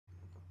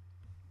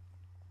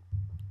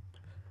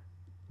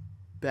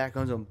Back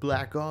on some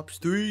Black Ops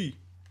 3.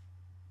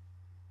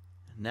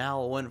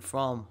 Now it went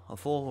from a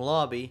full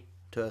lobby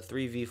to a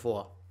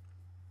 3v4.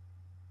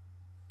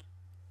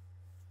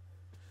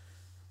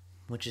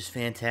 Which is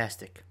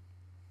fantastic.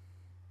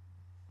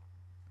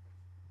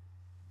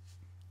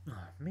 Oh,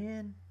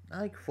 man,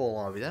 I like full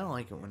lobbies. I don't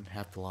like it when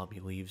half the lobby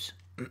leaves.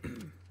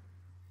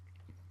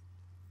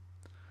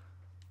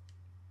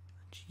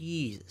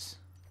 Jesus.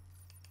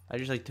 I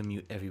just like to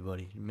mute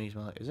everybody. It makes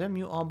my life. Is that a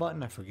mute all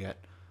button? I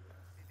forget.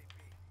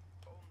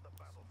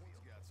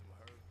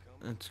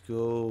 Let's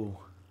go.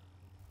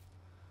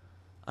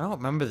 I don't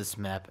remember this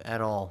map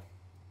at all.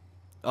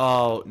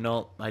 Oh,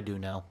 no, I do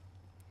now.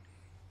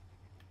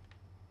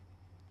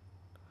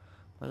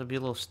 Might be a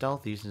little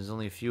stealthy since there's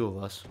only a few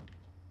of us.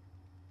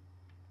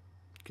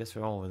 Guess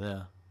they're all over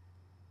there.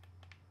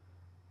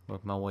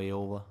 Work my way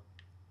over.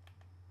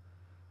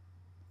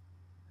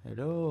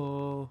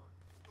 Hello.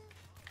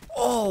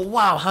 Oh,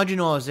 wow. How'd you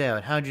know I was there?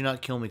 And how'd you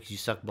not kill me because you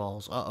suck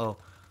balls? Uh-oh.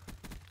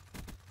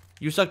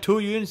 You suck too.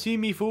 You didn't see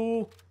me,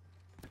 fool.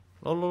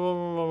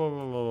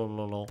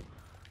 Lol.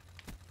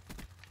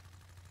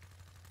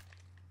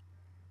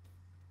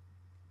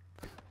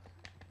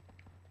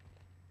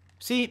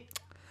 See,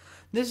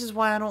 this is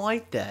why I don't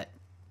like that.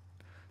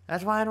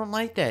 That's why I don't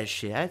like that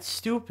shit. That's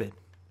stupid.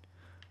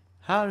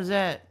 How does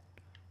that...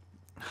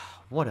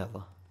 Whatever.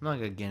 I'm not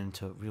gonna get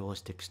into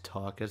realistic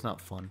talk. That's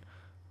not fun.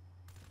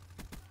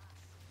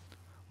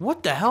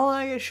 What the hell did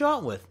I get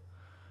shot with?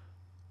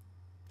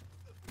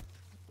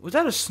 Was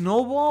that a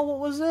snowball? What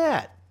was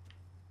that?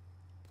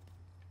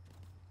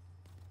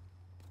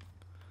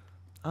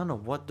 I don't know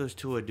what those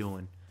two are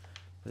doing.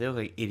 But they look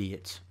like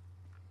idiots.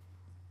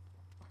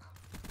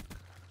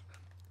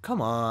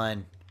 Come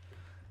on.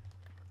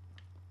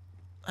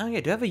 I don't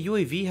get. Do I have a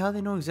UAV? How do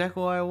they know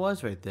exactly where I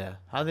was right there?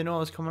 How do they know I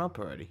was coming up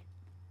already?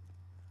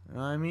 You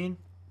know what I mean?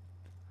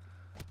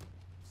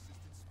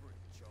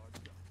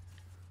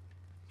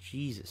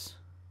 Jesus.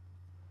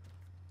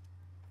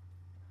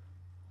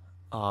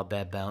 Oh,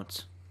 bad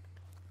bounce.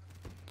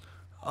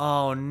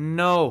 Oh,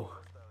 no.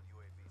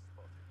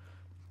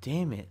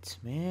 Damn it,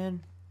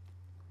 man.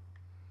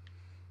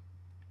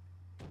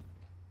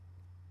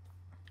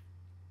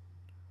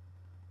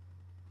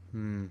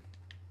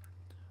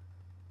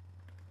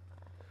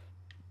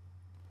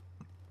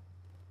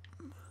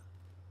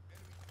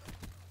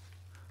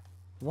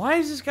 Why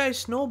is this guy's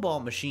snowball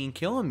machine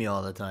killing me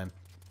all the time?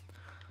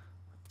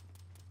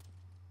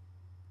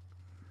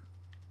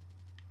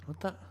 What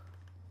the?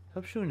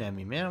 Stop shooting at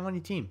me, man. I'm on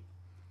your team.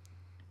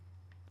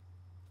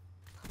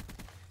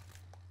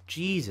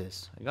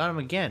 Jesus. I got him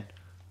again.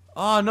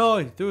 Oh, no.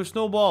 He threw a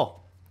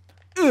snowball.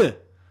 Ugh.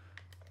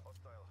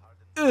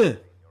 Ugh.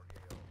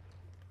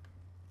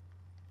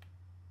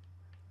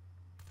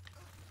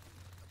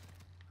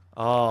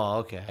 Oh,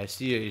 okay. I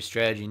see your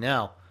strategy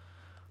now.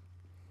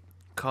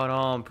 Caught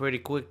on pretty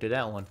quick to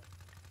that one.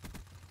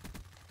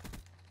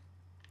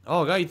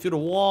 Oh, got you through the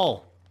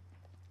wall.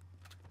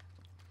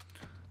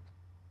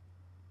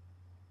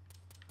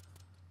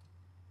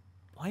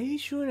 Why are you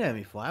shooting at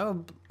me for? I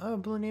have a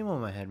blue name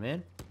on my head,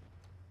 man.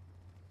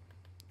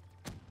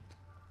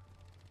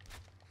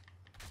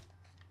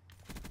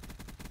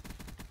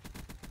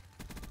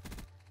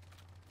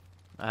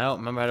 I don't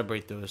remember how to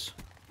break those.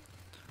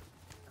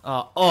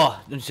 I'm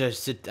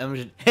just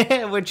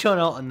we're chilling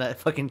out on that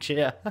fucking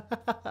chair.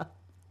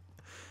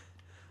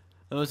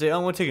 I was like,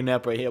 I'm gonna take a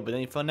nap right here, but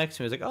then he fell next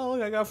to me. He's like, oh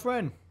look, I got a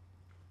friend.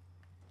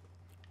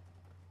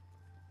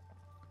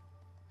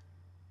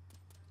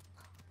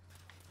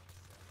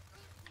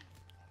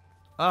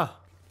 Ah,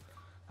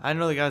 I didn't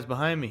know the guy's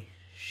behind me.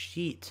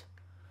 Shit.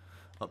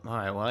 Oh,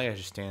 alright, well I gotta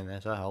just stand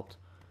there, so that helped.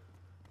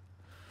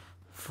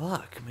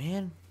 Fuck,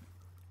 man.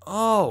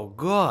 Oh,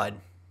 God.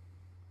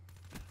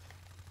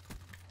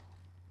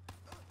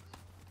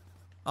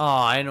 Oh,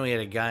 I didn't know he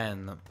had a guy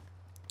on them.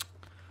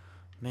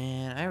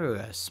 Man, I really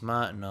gotta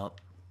smarten up.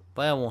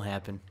 But that won't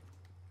happen.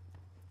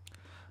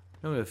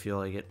 Don't really feel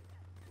like it.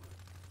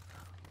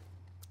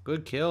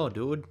 Good kill,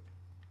 dude.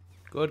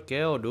 Good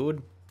kill,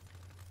 dude.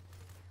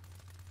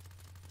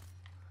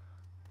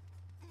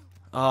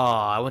 Oh,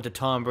 I went to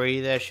Tom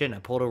Brady that shit and I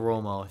pulled a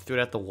Romo. I threw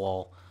it at the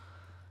wall.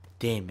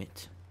 Damn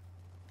it.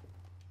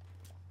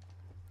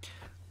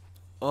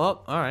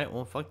 Oh, alright.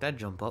 Well, fuck that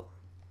jump up.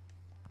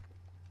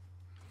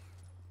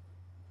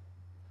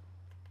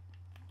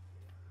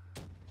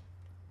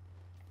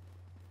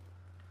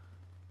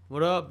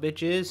 What up,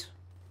 bitches?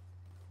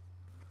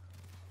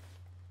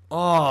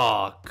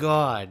 Oh,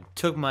 God.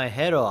 Took my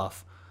head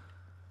off.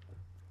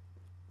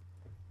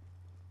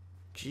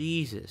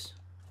 Jesus.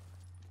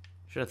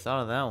 Should have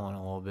thought of that one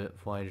a little bit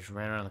before I just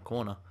ran around the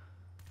corner.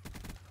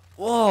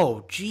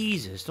 Whoa,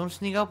 Jesus. Don't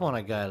sneak up on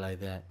a guy like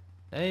that.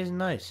 That isn't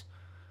nice.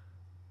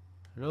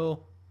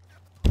 Hello?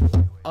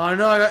 Oh,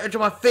 no, I got into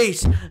my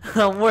face.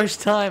 Worst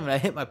time. And I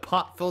hit my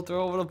pop filter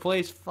over the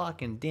place.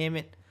 Fucking damn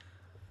it.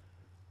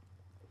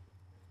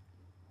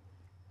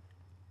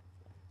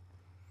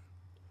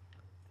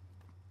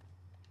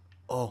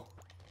 Oh.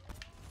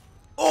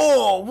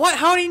 Oh, what?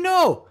 How'd he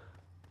know?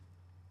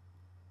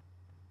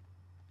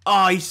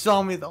 Oh, he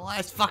saw me at the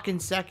last fucking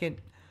second.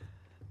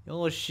 You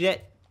little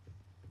shit.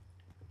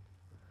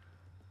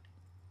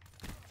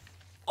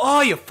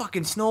 Oh, you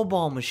fucking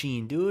snowball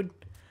machine, dude.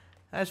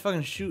 That's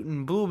fucking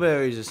shooting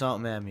blueberries or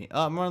something at me.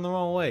 Oh, I'm running the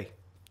wrong way.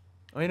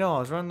 Oh, no, I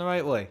was running the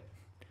right way.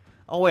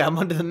 Oh, wait, I'm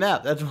under the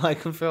map. That's why I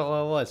couldn't figure out where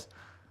I was.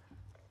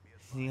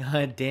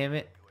 God damn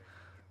it.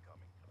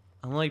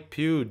 I'm like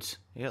Pewds.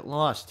 I get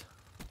lost.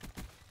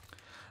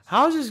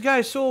 How is this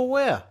guy so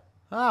aware?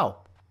 How?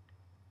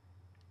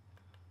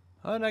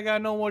 How did that guy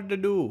know what to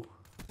do?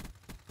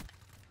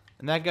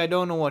 And that guy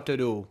don't know what to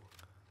do.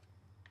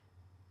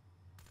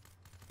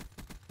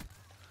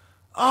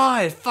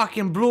 Ah, oh,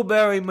 fucking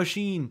blueberry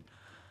machine.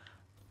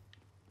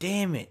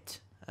 Damn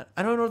it.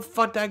 I don't know what the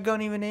fuck that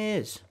gun even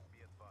is.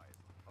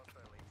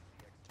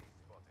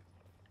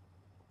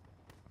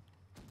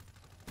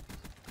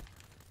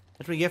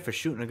 That's what you get for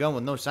shooting a gun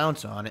with no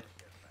silencer on it.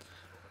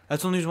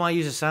 That's the only reason why I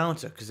use a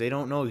silencer, because they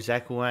don't know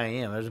exactly where I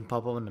am. It doesn't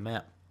pop up on the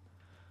map.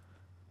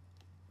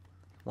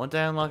 Once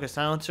I unlock a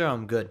silencer,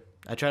 I'm good.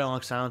 I try to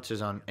unlock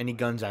silencers on any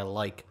guns I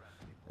like.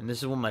 And this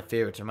is one of my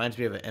favorites. It reminds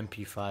me of an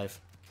MP5.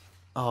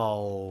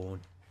 Oh,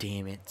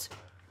 damn it.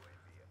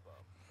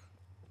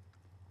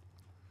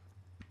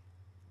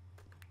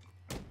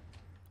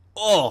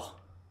 Oh.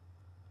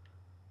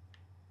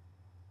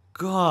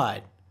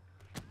 God.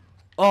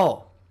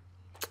 Oh.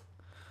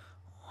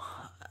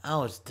 That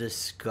was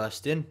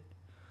disgusting.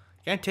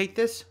 Can I take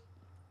this?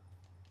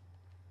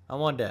 I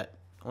want that.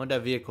 I want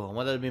that vehicle. I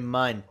want that to be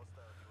mine.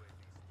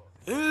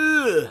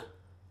 Ugh.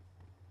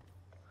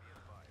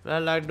 I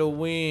like the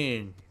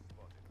wind.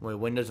 Wait,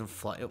 wind doesn't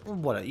fly.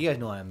 What? You guys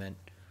know what I meant.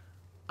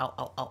 Ow,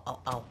 ow, ow, ow,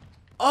 ow.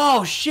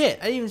 Oh, shit.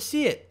 I didn't even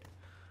see it.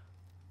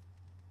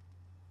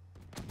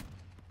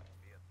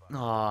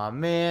 Aw,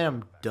 man.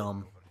 I'm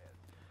dumb.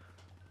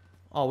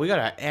 Oh, we got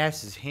our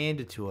asses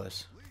handed to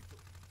us.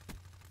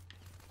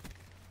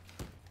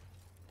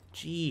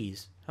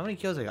 Jeez. How many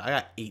kills I got? I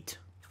got 8.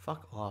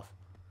 Fuck off.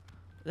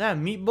 Is that a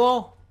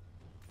meatball?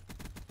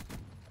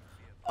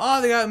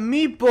 Oh, they got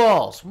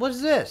meatballs.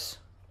 What's this?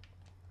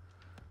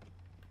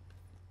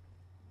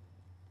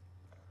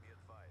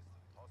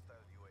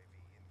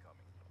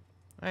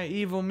 Alright,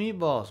 evil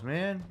meatballs,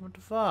 man. What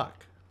the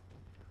fuck?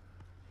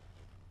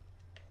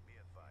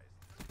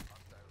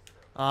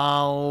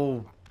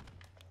 Oh,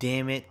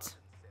 damn it.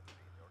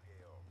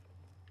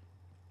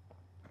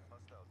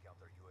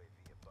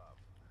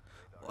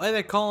 Why are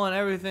they calling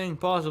everything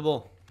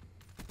possible?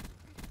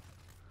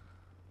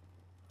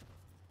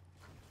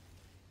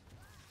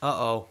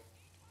 Uh-oh.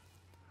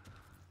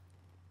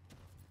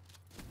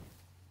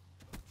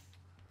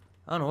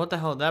 I don't know what the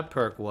hell that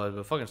perk was,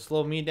 but fucking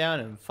slowed me down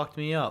and fucked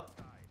me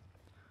up.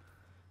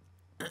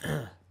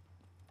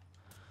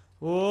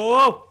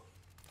 Whoa!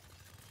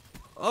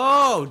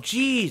 Oh,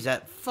 jeez,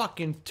 that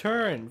fucking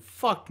turn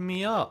fucked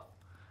me up.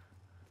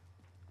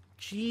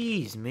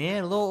 Jeez,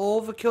 man, a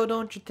little overkill,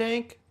 don't you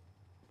think?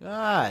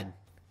 God,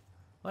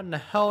 what in the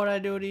hell would I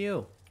do to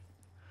you?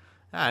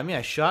 Ah, I mean,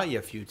 I shot you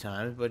a few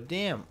times, but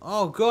damn.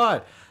 Oh,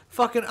 God,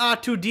 fucking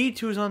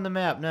R2-D2's on the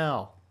map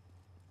now.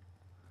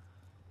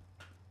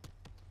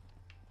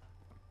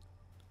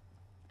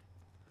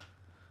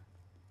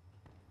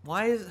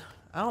 Why is...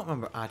 I don't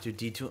remember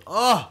R2-D2.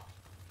 Oh!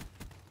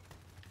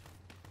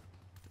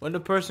 Where'd the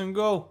person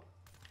go?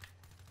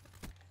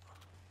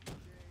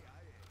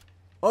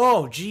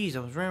 Oh, jeez, I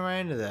was running right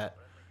into that.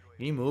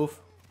 Can you move?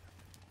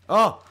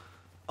 Oh!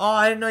 Oh,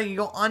 I didn't know you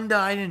could go under.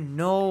 I didn't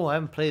know. I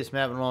haven't played this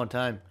map in a long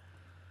time.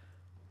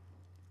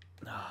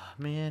 Ah,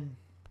 oh, man.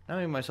 I'm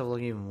making myself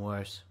look even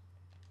worse.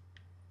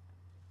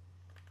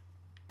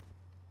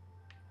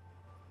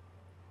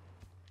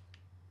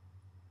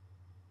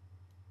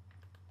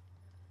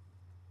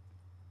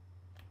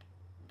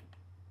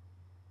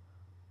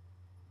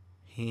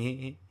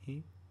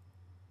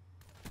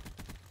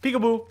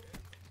 Peekaboo.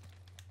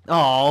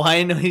 Oh,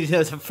 I know he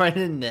has a friend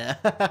in there.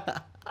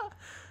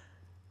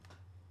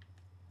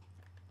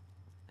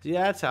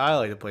 Yeah, that's how I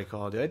like to play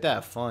Call of Duty. I like to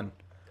have fun.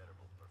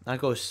 Not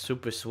go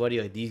super sweaty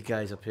like these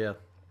guys up here.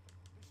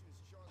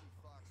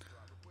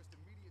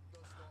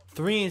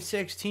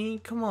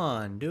 3-16? Come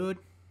on, dude.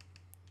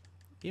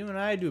 Even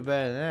I do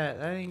better than that.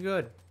 That ain't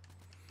good.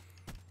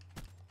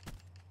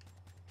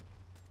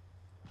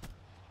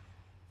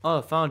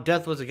 Oh, found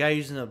death was a guy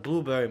using a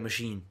blueberry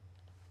machine.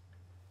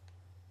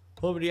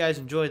 Hope you guys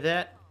enjoyed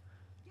that.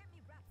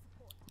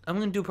 I'm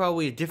going to do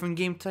probably a different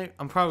game type.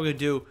 I'm probably going to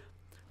do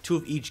 2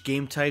 of each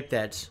game type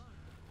that's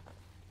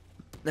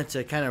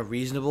kind of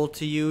reasonable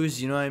to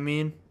use, you know what I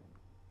mean?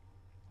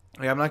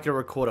 Like, I'm not going to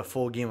record a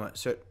full game.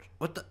 So,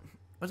 what's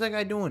that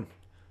guy doing?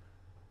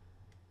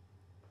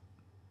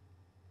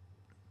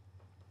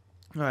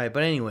 Alright,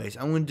 but anyways,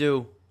 I'm going to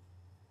do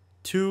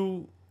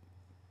 2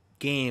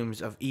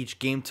 games of each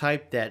game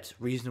type that's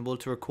reasonable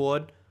to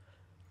record.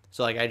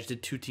 So, like, I just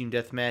did 2 team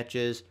death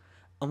matches.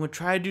 I'm going to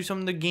try to do some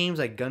of the games,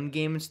 like gun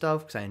game and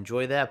stuff, because I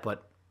enjoy that,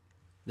 but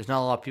there's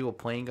not a lot of people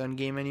playing gun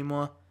game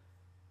anymore.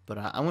 But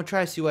I'm going to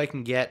try to see what I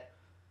can get.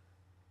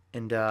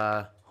 And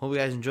hope you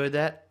guys enjoyed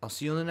that. I'll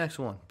see you in the next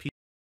one. Peace.